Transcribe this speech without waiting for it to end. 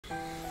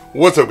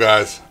What's up,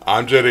 guys?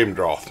 I'm Jed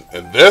Abendroth,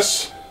 and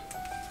this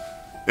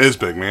is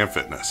Big Man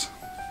Fitness.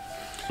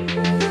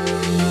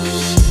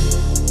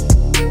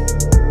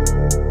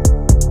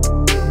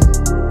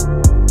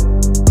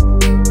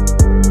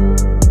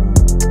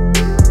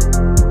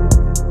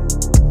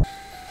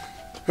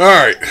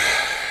 Alright,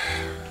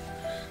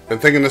 been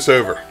thinking this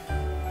over.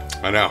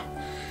 I know,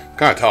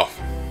 kind of tough,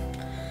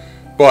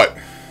 but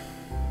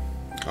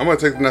I'm going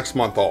to take the next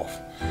month off.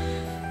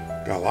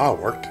 Got a lot of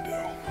work to do.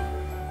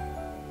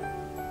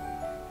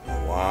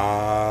 A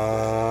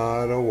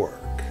lot of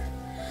work.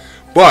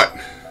 But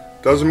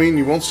doesn't mean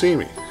you won't see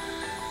me.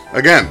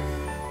 Again.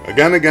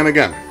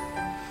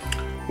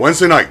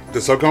 Wednesday night,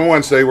 this upcoming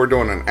Wednesday, we're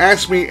doing an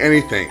Ask Me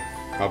Anything.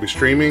 I'll be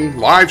streaming,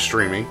 live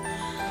streaming.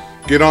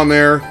 Get on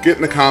there, get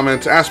in the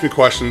comments, ask me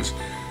questions,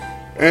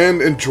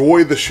 and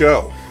enjoy the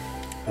show.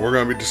 We're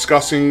going to be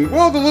discussing,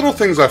 well, the little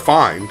things I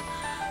find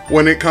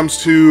when it comes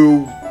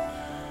to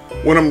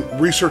when I'm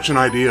researching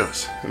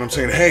ideas. And I'm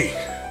saying, hey,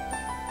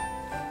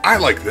 I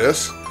like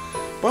this,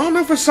 but I don't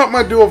know if it's something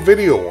I'd do a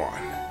video on.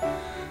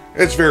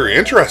 It's very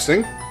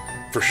interesting,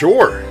 for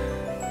sure.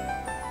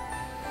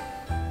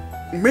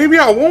 Maybe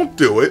I won't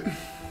do it,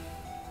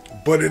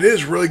 but it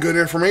is really good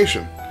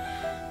information.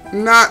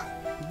 Not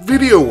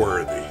video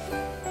worthy.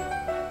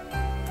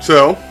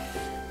 So,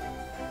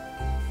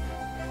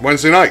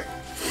 Wednesday night,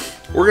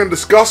 we're going to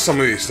discuss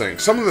some of these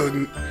things. Some of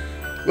the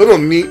little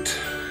neat,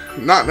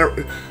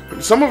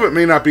 some of it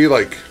may not be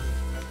like,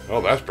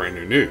 oh, that's brand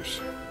new news.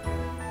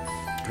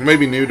 It may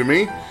be new to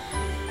me,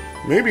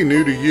 maybe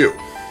new to you.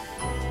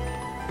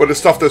 But it's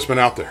stuff that's been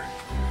out there.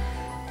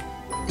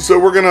 So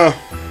we're gonna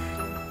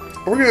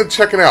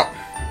check it out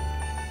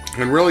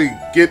and really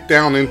get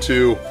down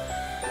into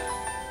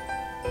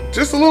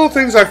just the little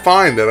things I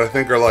find that I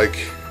think are like,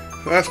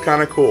 that's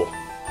kind of cool,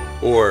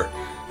 or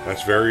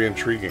that's very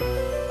intriguing,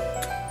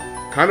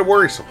 kind of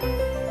worrisome,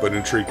 but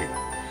intriguing.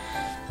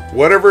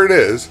 Whatever it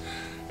is,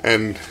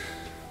 and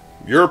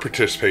your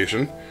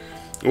participation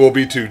will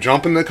be to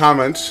jump in the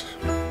comments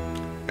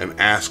and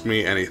ask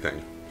me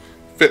anything.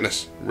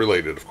 Fitness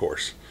related, of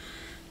course.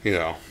 You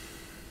know,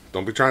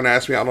 don't be trying to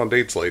ask me out on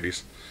dates,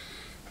 ladies.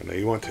 I know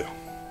you want to.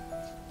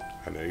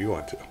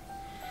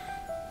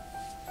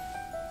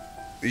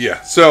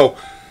 Yeah, so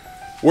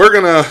we're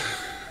gonna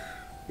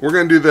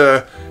do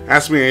the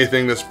Ask Me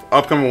Anything this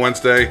upcoming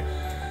Wednesday,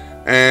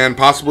 and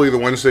possibly the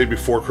Wednesday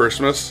before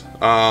Christmas,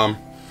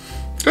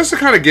 just to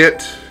kind of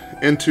get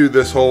into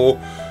this whole,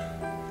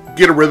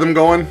 get a rhythm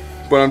going.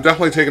 But I'm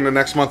definitely taking the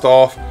next month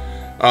off.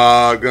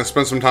 Gonna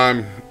spend some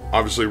time,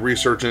 obviously,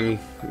 researching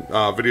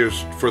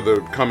videos for the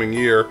coming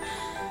year.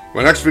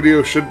 My next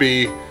video should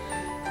be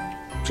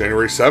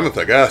January 7th,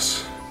 I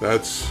guess.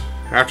 That's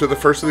after the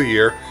first of the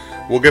year.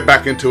 We'll get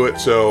back into it.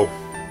 So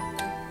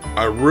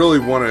I really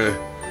want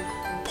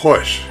to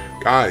push,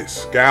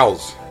 guys,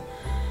 gals,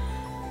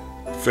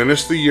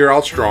 finish the year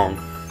out strong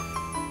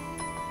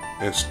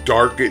and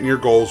start getting your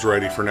goals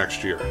ready for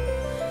next year.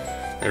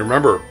 And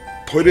remember,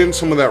 put in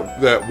some of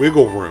that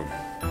wiggle room.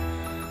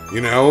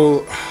 You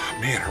know,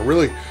 man, I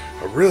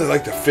really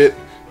like to fit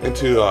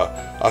into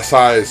a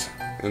size,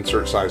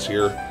 insert size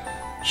here,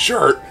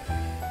 shirt.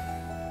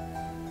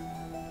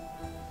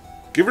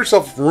 Give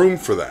yourself room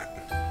for that.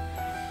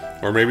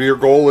 Or maybe your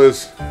goal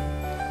is,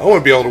 I want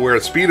to be able to wear a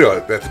Speedo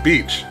at the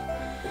beach.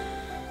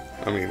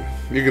 I mean,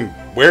 you can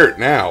wear it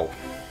now.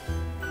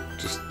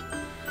 Just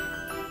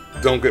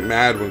don't get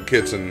mad when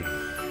kids and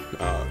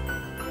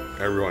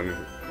everyone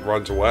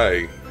runs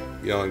away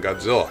yelling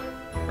Godzilla,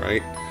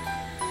 right?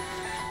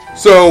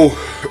 So,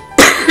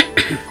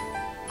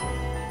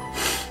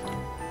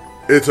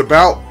 it's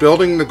about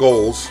building the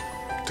goals.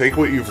 Take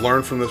what you've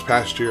learned from this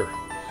past year.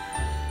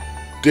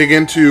 Dig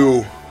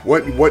into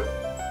what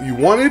you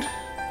wanted,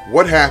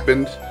 what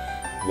happened,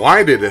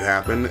 why did it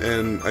happen,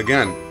 and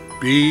again,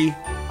 be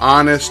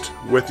honest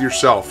with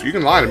yourself. You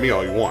can lie to me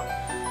all you want.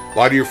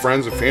 Lie to your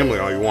friends and family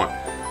all you want.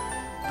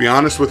 Be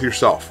honest with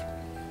yourself.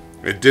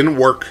 It didn't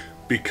work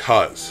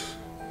because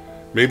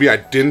maybe I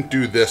didn't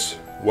do this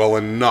well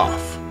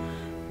enough.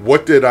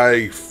 What did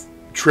I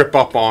trip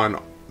up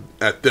on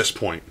at this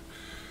point?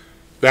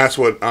 That's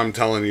what I'm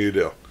telling you to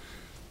do.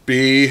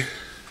 Be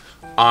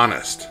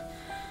honest.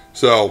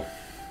 So,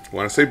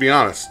 when I say be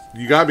honest,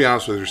 you gotta be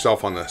honest with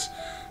yourself on this.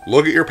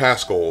 Look at your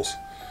past goals.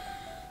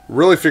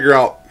 Really figure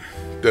out,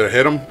 did I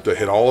hit them? Did I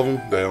hit all of them?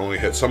 Did I only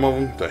hit some of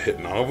them? Did I hit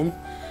none of them?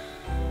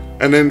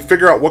 And then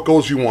figure out what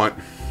goals you want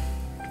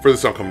for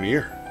this upcoming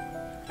year.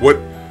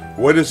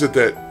 What is it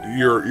that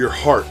your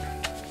heart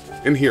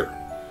in here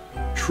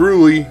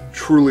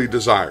truly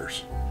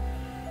desires?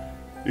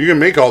 You can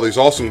make all these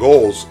awesome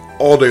goals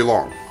all day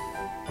long.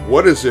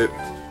 What is it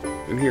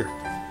in here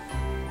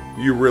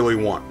you really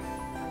want?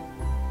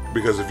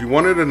 Because if you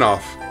want it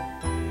enough,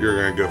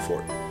 you're going to go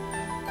for it.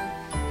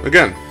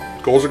 Again,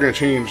 goals are going to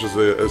change as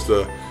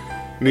the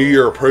new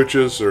year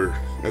approaches, or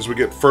as we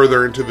get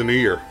further into the new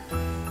year.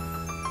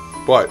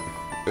 But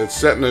it's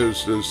setting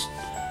those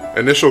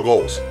initial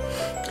goals,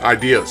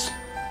 ideas.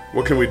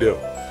 What can we do?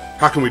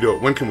 How can we do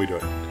it? When can we do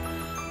it?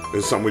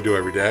 Is it something we do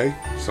every day?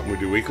 Something we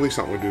do weekly?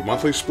 Something we do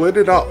monthly? Split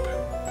it up.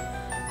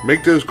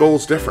 Make those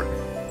goals different.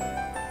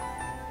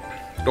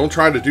 Don't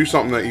try to do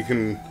something that you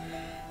can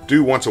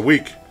do once a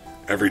week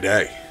every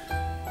day.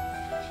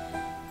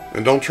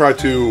 And don't try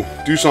to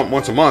do something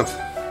once a month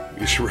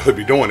you should really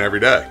be doing every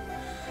day.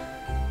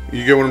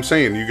 You get what I'm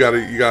saying? You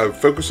gotta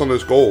focus on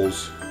those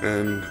goals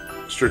and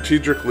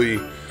strategically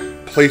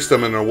place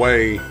them in a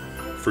way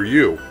for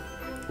you.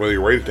 Whether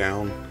you write it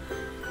down,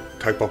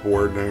 type up a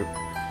word note,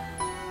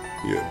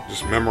 you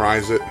just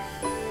memorize it.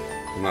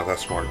 I'm not that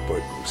smart,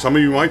 but some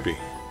of you might be.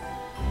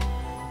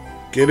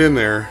 Get in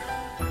there,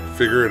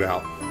 figure it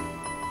out,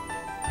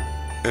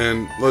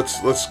 and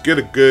let's get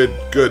a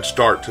good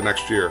start to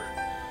next year.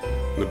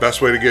 And the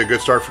best way to get a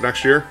good start for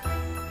next year,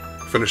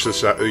 finish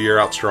this year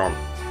out strong.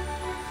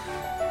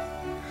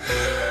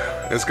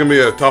 It's gonna be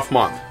a tough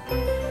month.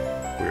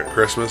 We got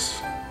Christmas,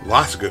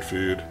 lots of good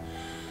food.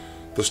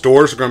 The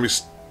stores are gonna be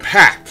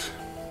packed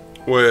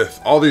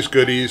with all these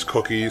goodies,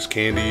 cookies,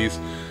 candies,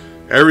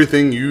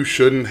 everything you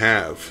shouldn't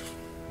have.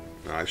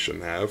 I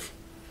shouldn't have.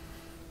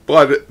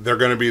 But they're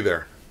going to be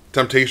there.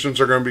 Temptations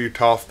are going to be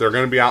tough. They're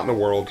going to be out in the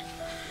world.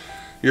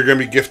 You're going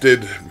to be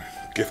gifted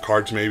gift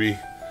cards maybe.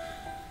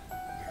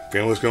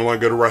 Family's going to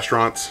want to go to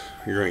restaurants.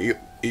 You're going to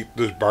eat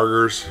those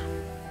burgers.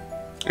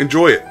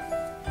 Enjoy it.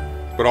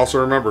 But also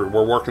remember,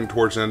 we're working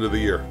towards the end of the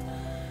year.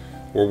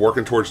 We're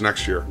working towards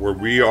next year, where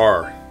we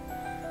are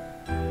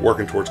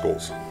working towards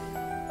goals.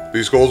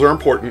 These goals are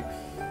important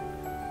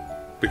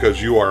because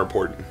you are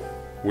important.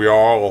 We are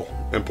all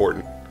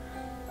important.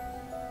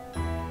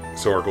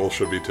 So our goals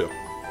should be too.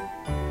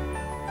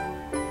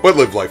 But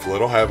live life a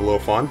little, have a little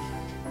fun.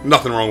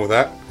 Nothing wrong with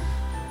that.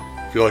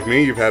 If you're like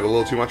me, you've had a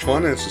little too much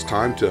fun, and it's just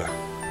time to,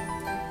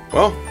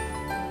 well,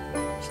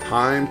 it's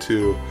time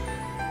to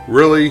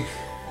really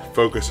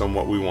focus on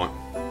what we want.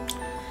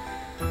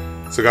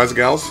 So guys and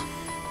gals,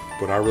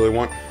 what I really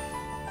want,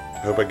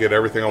 I hope I get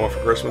everything I want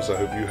for Christmas. I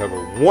hope you have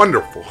a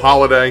wonderful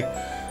holiday,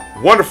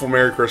 wonderful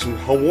Merry Christmas,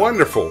 a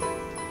wonderful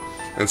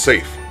and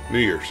safe New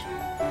Year's.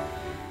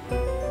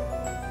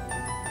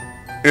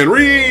 And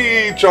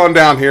reach on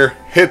down here,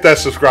 hit that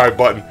subscribe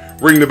button,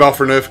 ring the bell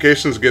for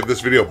notifications, give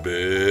this video a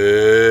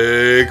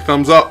big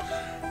thumbs up.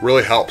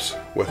 Really helps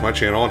with my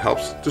channel and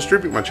helps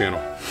distribute my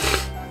channel.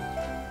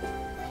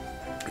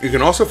 You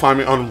can also find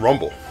me on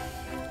Rumble,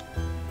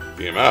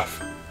 BMF.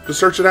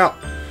 Just search it out.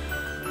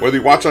 Whether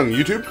you watch on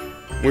YouTube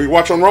or you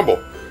watch on Rumble,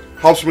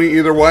 helps me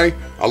either way.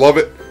 I love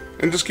it,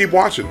 and just keep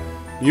watching.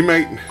 You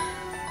might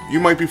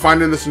be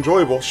finding this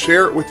enjoyable.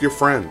 Share it with your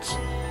friends,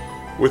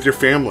 with your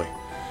family.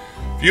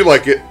 If you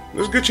like it,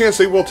 there's a good chance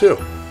they will too.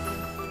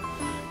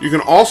 You can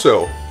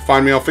also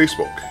find me on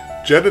Facebook,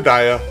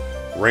 Jedediah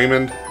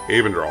Raymond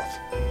Abendroth.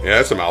 Yeah,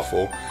 that's a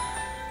mouthful.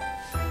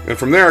 And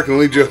from there, I can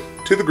lead you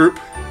to the group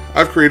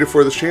I've created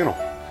for this channel.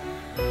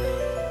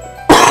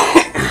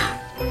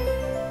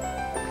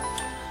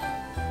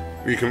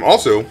 You can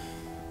also,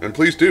 and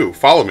please do,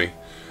 follow me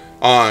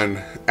on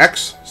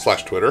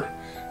X/Twitter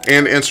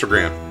and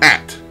Instagram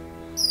at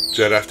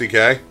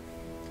JedFDK.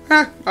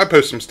 I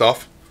post some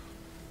stuff.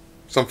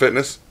 Some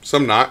fitness,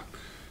 some not.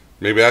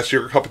 Maybe that's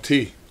your cup of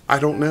tea. I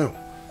don't know.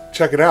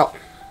 Check it out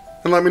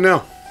and let me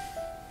know.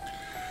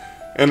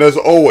 And as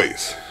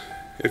always,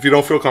 if you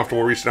don't feel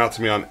comfortable reaching out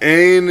to me on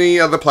any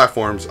other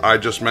platforms I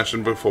just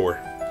mentioned before,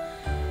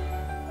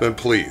 then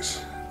please,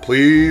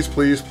 please,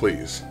 please,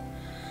 please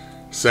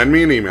send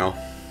me an email,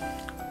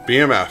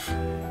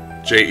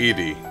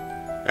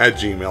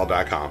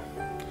 bmfjed@gmail.com.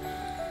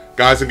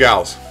 Guys and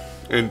gals,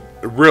 and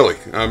really,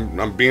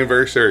 I'm being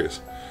very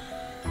serious.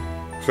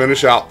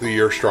 Finish out the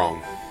year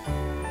strong,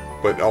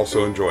 but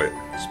also enjoy it.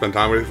 Spend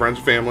time with your friends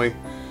and family.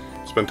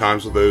 Spend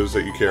times with those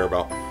that you care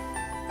about.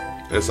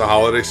 It's the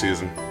holiday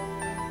season,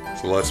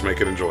 so let's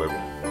make it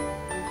enjoyable.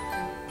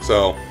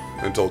 So,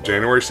 until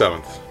January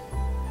 7th,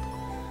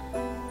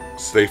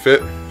 stay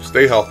fit,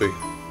 stay healthy.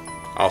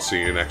 I'll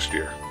see you next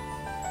year.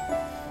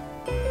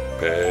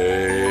 Peace.